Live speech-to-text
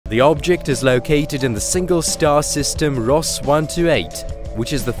The object is located in the single star system Ross 128,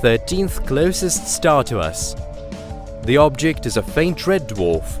 which is the 13th closest star to us. The object is a faint red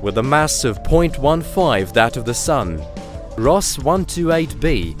dwarf with a mass of 0.15 that of the Sun. Ross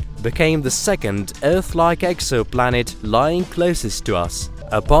 128b became the second Earth-like exoplanet lying closest to us.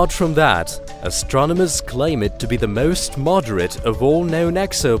 Apart from that, astronomers claim it to be the most moderate of all known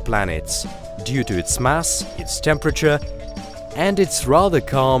exoplanets, due to its mass, its temperature, and its rather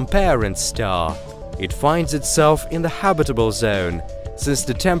calm parent star. It finds itself in the habitable zone, since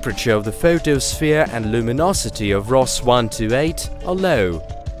the temperature of the photosphere and luminosity of Ross 128 are low.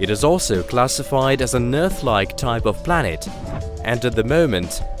 It is also classified as an Earth-like type of planet, and at the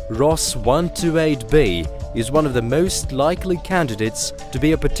moment, Ross 128b is one of the most likely candidates to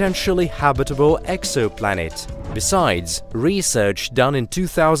be a potentially habitable exoplanet. Besides, research done in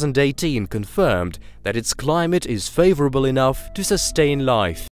 2018 confirmed that its climate is favorable enough to sustain life.